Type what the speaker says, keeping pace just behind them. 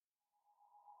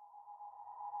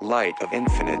Light of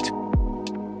Infinite.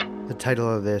 The title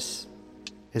of this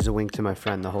is a wink to my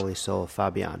friend, the Holy Soul,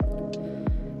 Fabian.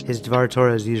 His Dvar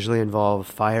Torahs usually involve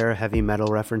fire, heavy metal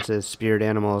references, spirit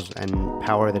animals, and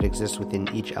power that exists within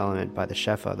each element by the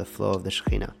Shefa, the flow of the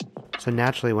Shekhinah. So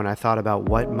naturally, when I thought about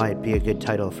what might be a good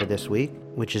title for this week,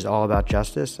 which is all about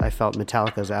justice, I felt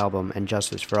Metallica's album And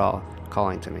Justice for All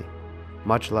calling to me.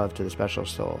 Much love to the special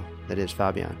soul that is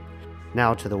Fabian.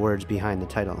 Now to the words behind the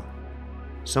title.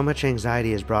 So much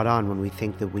anxiety is brought on when we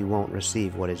think that we won't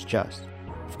receive what is just.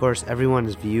 Of course,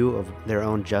 everyone's view of their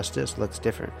own justice looks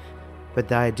different, but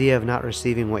the idea of not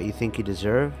receiving what you think you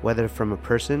deserve, whether from a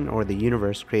person or the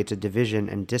universe, creates a division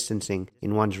and distancing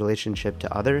in one's relationship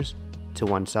to others, to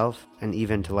oneself, and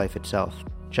even to life itself.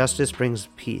 Justice brings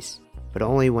peace, but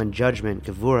only when judgment,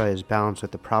 gevura, is balanced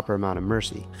with the proper amount of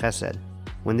mercy, chesed.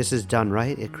 When this is done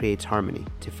right, it creates harmony,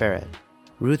 tiferet.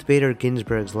 Ruth Bader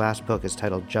Ginsburg's last book is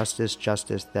titled Justice,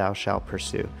 Justice, Thou Shalt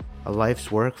Pursue, a life's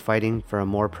work fighting for a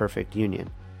more perfect union.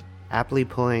 Aptly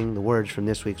pulling the words from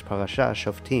this week's parasha,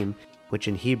 shoftim, which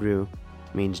in Hebrew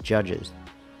means judges.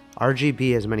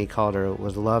 RGB, as many called her,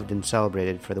 was loved and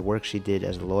celebrated for the work she did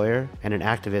as a lawyer and an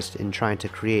activist in trying to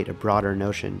create a broader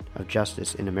notion of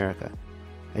justice in America.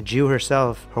 A Jew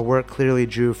herself, her work clearly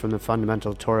drew from the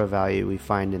fundamental Torah value we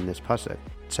find in this pasuk,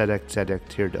 tzedek, tzedek,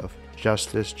 tirdov.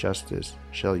 Justice, justice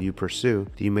shall you pursue,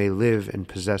 that you may live and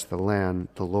possess the land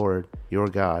the Lord, your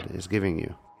God, is giving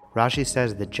you. Rashi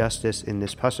says that justice in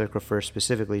this pasuk refers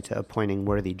specifically to appointing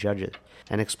worthy judges,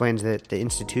 and explains that the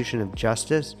institution of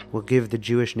justice will give the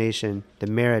Jewish nation the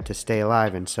merit to stay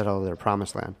alive and settle their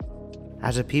promised land.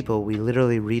 As a people, we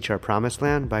literally reach our promised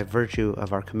land by virtue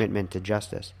of our commitment to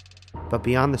justice. But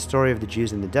beyond the story of the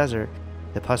Jews in the desert,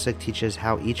 the pasuk teaches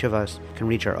how each of us can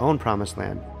reach our own promised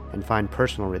land and find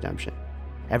personal redemption.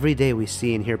 Every day we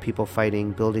see and hear people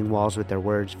fighting, building walls with their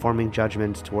words, forming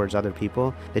judgments towards other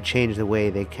people that change the way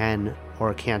they can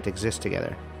or can't exist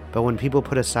together. But when people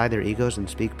put aside their egos and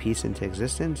speak peace into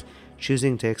existence,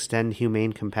 choosing to extend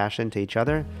humane compassion to each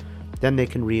other, then they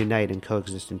can reunite and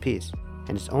coexist in peace.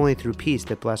 And it's only through peace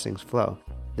that blessings flow.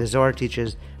 The Zohar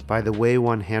teaches, by the way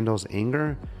one handles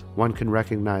anger, one can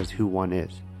recognize who one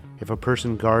is. If a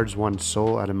person guards one's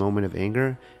soul at a moment of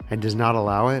anger and does not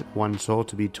allow it, one's soul,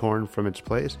 to be torn from its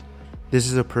place, this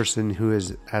is a person who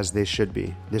is as they should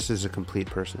be. This is a complete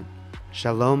person.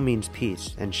 Shalom means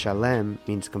peace, and shalem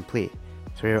means complete.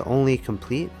 So we are only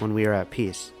complete when we are at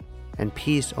peace. And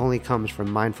peace only comes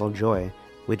from mindful joy,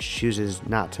 which chooses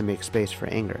not to make space for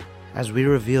anger. As we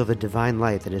reveal the divine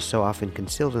light that is so often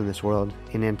concealed in this world,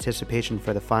 in anticipation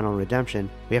for the final redemption,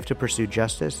 we have to pursue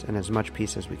justice and as much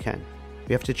peace as we can.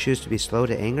 We have to choose to be slow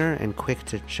to anger and quick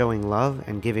to showing love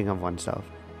and giving of oneself.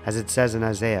 As it says in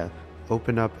Isaiah,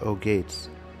 "Open up, O gates,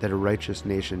 that a righteous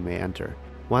nation may enter."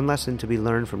 One lesson to be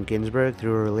learned from Ginsburg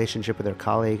through a relationship with her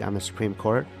colleague on the Supreme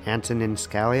Court, Antonin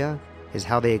Scalia, is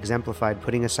how they exemplified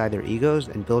putting aside their egos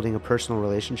and building a personal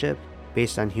relationship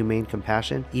based on humane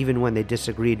compassion, even when they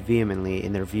disagreed vehemently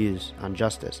in their views on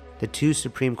justice. The two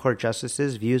Supreme Court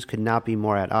justices' views could not be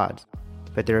more at odds,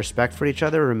 but their respect for each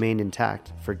other remained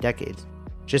intact for decades.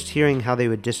 Just hearing how they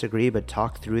would disagree but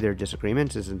talk through their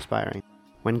disagreements is inspiring.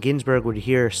 When Ginsburg would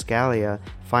hear Scalia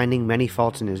finding many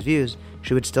faults in his views,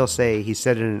 she would still say he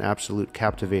said it in an absolute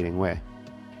captivating way.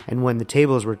 And when the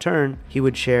tables were turned, he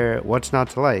would share what's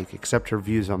not to like except her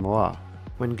views on the law.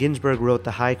 When Ginsburg wrote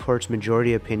the High Court's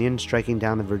majority opinion striking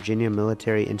down the Virginia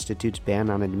Military Institute's ban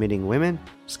on admitting women,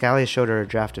 Scalia showed her a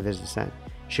draft of his dissent.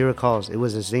 She recalls it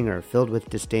was a zinger filled with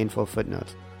disdainful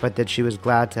footnotes, but that she was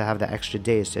glad to have the extra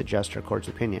days to adjust her court's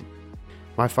opinion.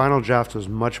 My final draft was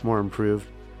much more improved,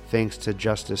 thanks to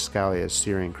Justice Scalia's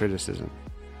searing criticism.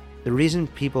 The reason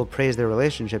people praise their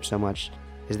relationship so much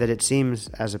is that it seems,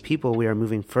 as a people, we are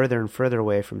moving further and further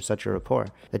away from such a rapport.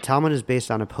 The Talmud is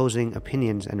based on opposing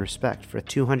opinions and respect. For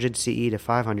 200 CE to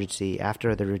 500 CE,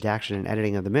 after the redaction and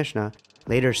editing of the Mishnah,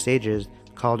 later sages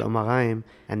called Omaraim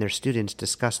and their students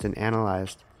discussed and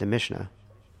analyzed the Mishnah.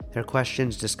 Their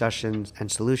questions, discussions,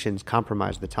 and solutions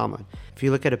comprise the Talmud. If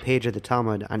you look at a page of the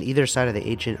Talmud, on either side of the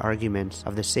ancient arguments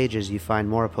of the sages, you find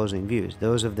more opposing views.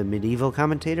 Those of the medieval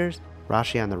commentators,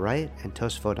 Rashi on the right, and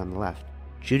Tosfot on the left.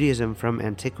 Judaism, from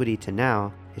antiquity to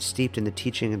now, is steeped in the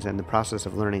teachings and the process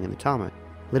of learning in the Talmud.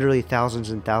 Literally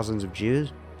thousands and thousands of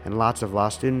Jews and lots of law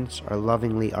students are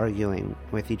lovingly arguing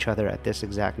with each other at this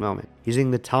exact moment,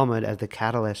 using the Talmud as the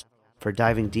catalyst for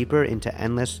diving deeper into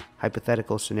endless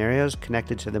hypothetical scenarios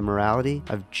connected to the morality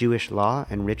of Jewish law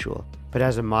and ritual. But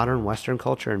as a modern Western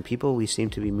culture and people, we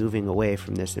seem to be moving away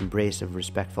from this embrace of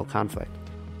respectful conflict.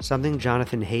 Something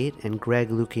Jonathan Haidt and Greg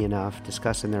Lukianoff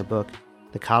discuss in their book,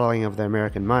 The Coddling of the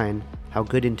American Mind, how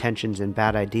good intentions and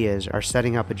bad ideas are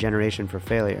setting up a generation for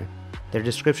failure. Their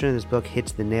description of this book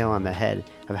hits the nail on the head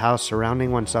of how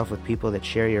surrounding oneself with people that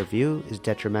share your view is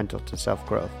detrimental to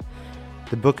self-growth.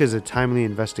 The book is a timely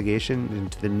investigation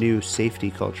into the new safety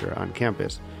culture on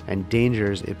campus and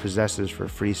dangers it possesses for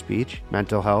free speech,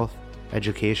 mental health,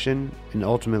 education, and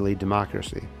ultimately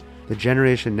democracy. The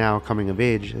generation now coming of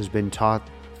age has been taught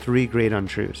 3 great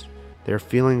untruths. Their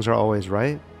feelings are always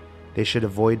right, they should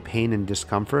avoid pain and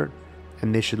discomfort,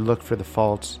 and they should look for the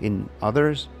faults in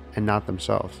others and not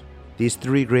themselves. These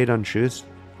 3 great untruths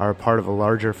are a part of a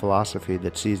larger philosophy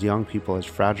that sees young people as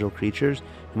fragile creatures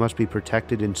who must be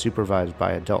protected and supervised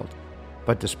by adults.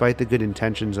 But despite the good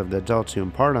intentions of the adults who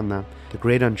impart on them, the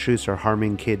great untruths are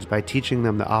harming kids by teaching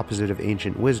them the opposite of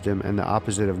ancient wisdom and the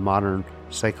opposite of modern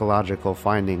psychological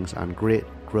findings on grit,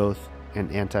 growth,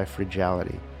 and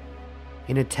anti-fragility.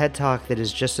 In a TED Talk that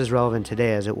is just as relevant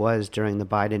today as it was during the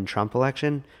Biden-Trump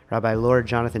election, Rabbi Lord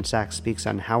Jonathan Sacks speaks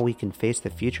on how we can face the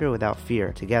future without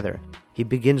fear together. He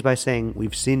begins by saying,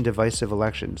 "We've seen divisive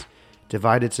elections,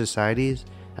 divided societies,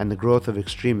 and the growth of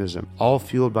extremism, all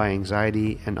fueled by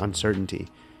anxiety and uncertainty.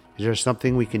 Is there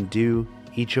something we can do,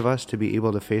 each of us, to be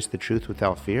able to face the truth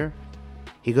without fear?"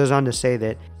 He goes on to say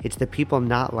that it's the people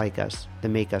not like us that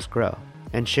make us grow,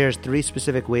 and shares 3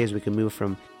 specific ways we can move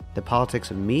from the politics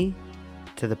of me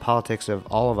to the politics of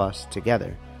all of us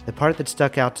together. The part that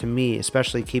stuck out to me,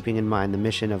 especially keeping in mind the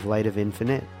mission of Light of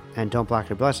Infinite and Don't Block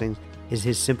Your Blessings, is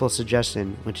his simple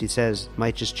suggestion, which he says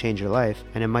might just change your life,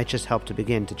 and it might just help to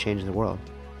begin to change the world.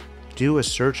 Do a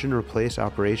search and replace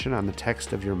operation on the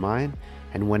text of your mind,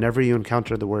 and whenever you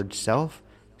encounter the word self,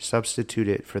 substitute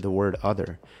it for the word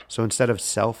other. So instead of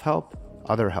self-help,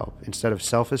 other help. Instead of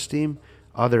self-esteem,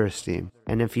 other esteem.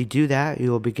 And if you do that,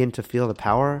 you will begin to feel the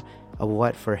power of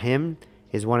what for him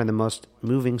is one of the most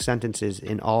moving sentences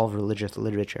in all of religious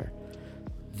literature.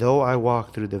 "Though I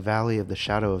walk through the valley of the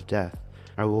shadow of death,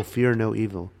 I will fear no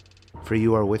evil, for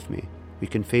you are with me." We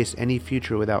can face any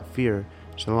future without fear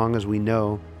so long as we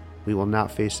know we will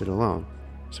not face it alone.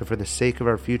 So for the sake of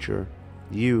our future,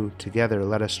 you, together,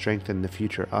 let us strengthen the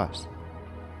future us.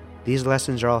 These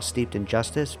lessons are all steeped in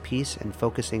justice, peace, and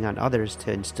focusing on others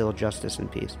to instill justice and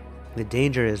peace. The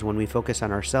danger is when we focus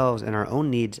on ourselves and our own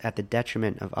needs at the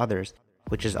detriment of others,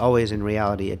 which is always in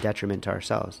reality a detriment to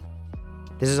ourselves.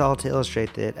 This is all to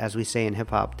illustrate that, as we say in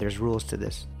hip-hop, there's rules to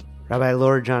this. Rabbi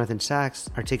Lord Jonathan Sacks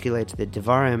articulates that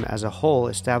Devarim as a whole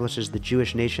establishes the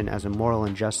Jewish nation as a moral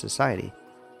and just society.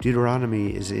 Deuteronomy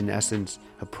is in essence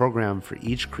a program for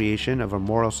each creation of a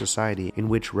moral society in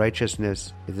which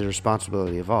righteousness is the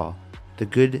responsibility of all. The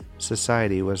good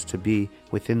society was to be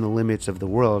within the limits of the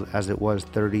world as it was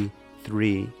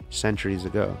 33 centuries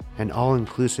ago, and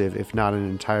all-inclusive if not an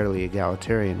entirely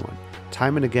egalitarian one.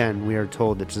 Time and again we are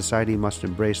told that society must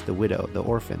embrace the widow, the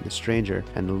orphan, the stranger,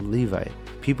 and the Levite,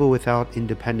 people without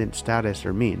independent status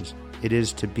or means. It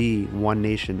is to be one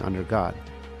nation under God.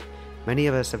 Many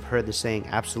of us have heard the saying,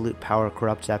 "Absolute power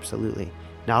corrupts absolutely."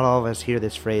 Not all of us hear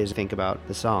this phrase think about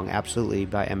the song "Absolutely"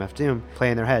 by MF Doom play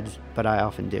in their heads, but I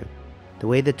often do. The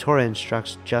way the Torah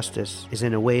instructs justice is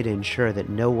in a way to ensure that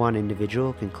no one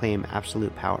individual can claim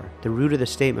absolute power. The root of the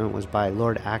statement was by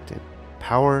Lord Acton.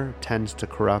 "Power tends to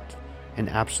corrupt, and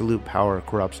absolute power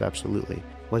corrupts absolutely,"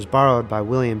 was borrowed by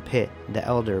William Pitt, the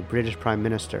elder British Prime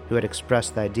Minister, who had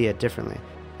expressed the idea differently.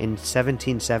 In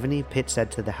 1770, Pitt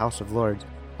said to the House of Lords,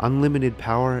 "Unlimited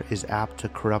power is apt to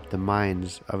corrupt the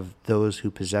minds of those who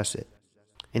possess it."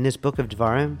 In this book of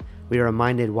Devarim, we are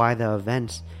reminded why the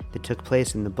events that took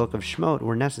place in the book of Shemot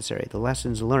were necessary, the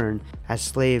lessons learned as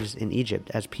slaves in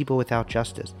Egypt, as people without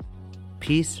justice.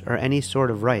 Peace or any sort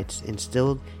of rights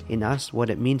instilled in us what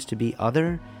it means to be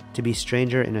other, to be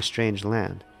stranger in a strange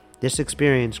land. This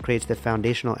experience creates the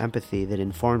foundational empathy that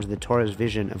informs the Torah's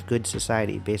vision of good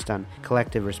society based on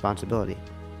collective responsibility.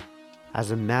 As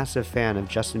a massive fan of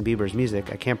Justin Bieber's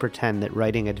music, I can't pretend that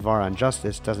writing a Dvar on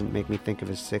justice doesn't make me think of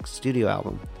his 6th studio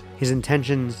album. His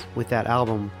intentions with that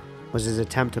album was his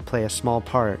attempt to play a small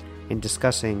part in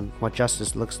discussing what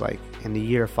justice looks like in the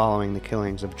year following the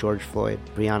killings of George Floyd,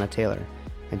 Breonna Taylor,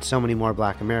 and so many more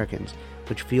Black Americans,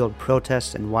 which fueled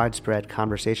protests and widespread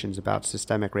conversations about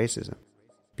systemic racism.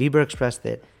 Bieber expressed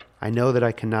that, "I know that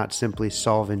I cannot simply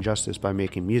solve injustice by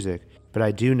making music, but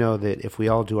I do know that if we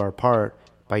all do our part,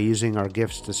 by using our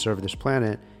gifts to serve this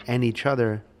planet and each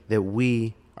other, that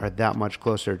we are that much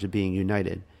closer to being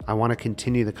united. I want to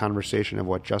continue the conversation of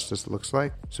what justice looks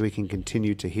like so we can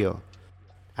continue to heal."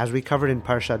 As we covered in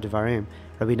Parshat Devarim,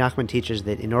 Rabbi Nachman teaches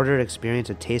that in order to experience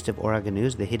a taste of Or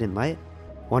HaGanuz, the hidden light,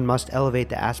 one must elevate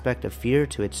the aspect of fear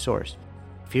to its source.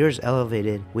 Fear is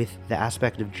elevated with the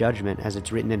aspect of judgment, as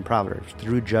it's written in Proverbs.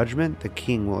 Through judgment, the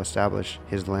king will establish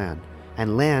his land.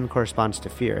 And land corresponds to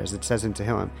fear, as it says in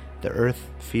Tehillim, the earth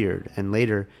feared, and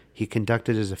later he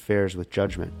conducted his affairs with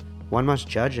judgment. One must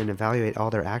judge and evaluate all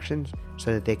their actions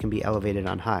so that they can be elevated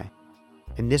on high.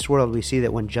 In this world, we see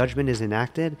that when judgment is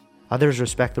enacted, others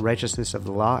respect the righteousness of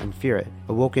the law and fear it,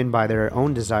 awoken by their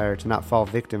own desire to not fall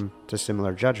victim to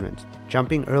similar judgments.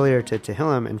 Jumping earlier to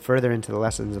Tehillim and further into the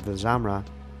lessons of the Zamra,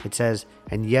 it says,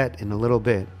 "And yet, in a little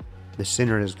bit, the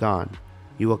sinner is gone.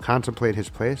 You will contemplate his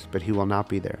place, but he will not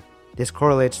be there." This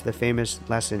correlates to the famous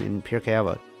lesson in Pirkei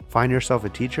Avot. Find yourself a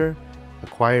teacher,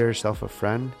 acquire yourself a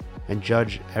friend, and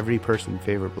judge every person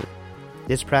favorably.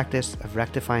 This practice of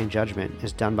rectifying judgment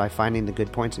is done by finding the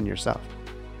good points in yourself.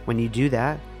 When you do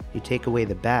that, you take away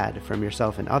the bad from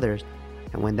yourself and others,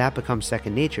 and when that becomes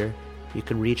second nature, you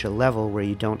can reach a level where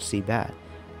you don't see bad.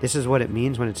 This is what it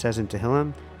means when it says in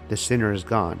Tehillim, "The sinner is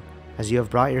gone," as you have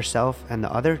brought yourself and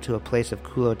the other to a place of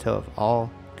kulo tov, all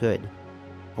good.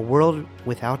 A world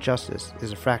without justice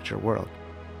is a fractured world.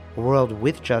 A world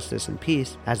with justice and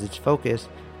peace as its focus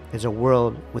is a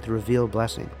world with revealed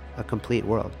blessing, a complete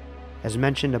world. As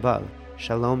mentioned above,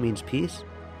 shalom means peace,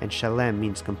 and shalem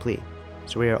means complete.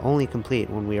 So we are only complete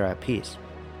when we are at peace.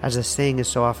 As the saying is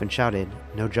so often shouted,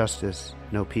 no justice,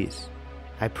 no peace.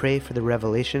 I pray for the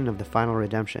revelation of the final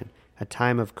redemption, a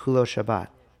time of kulo Shabbat,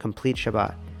 complete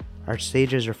Shabbat. Our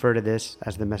sages refer to this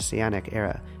as the Messianic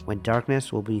era, when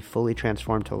darkness will be fully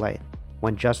transformed to light,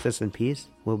 when justice and peace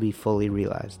will be fully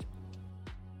realized.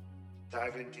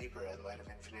 Dive in deeper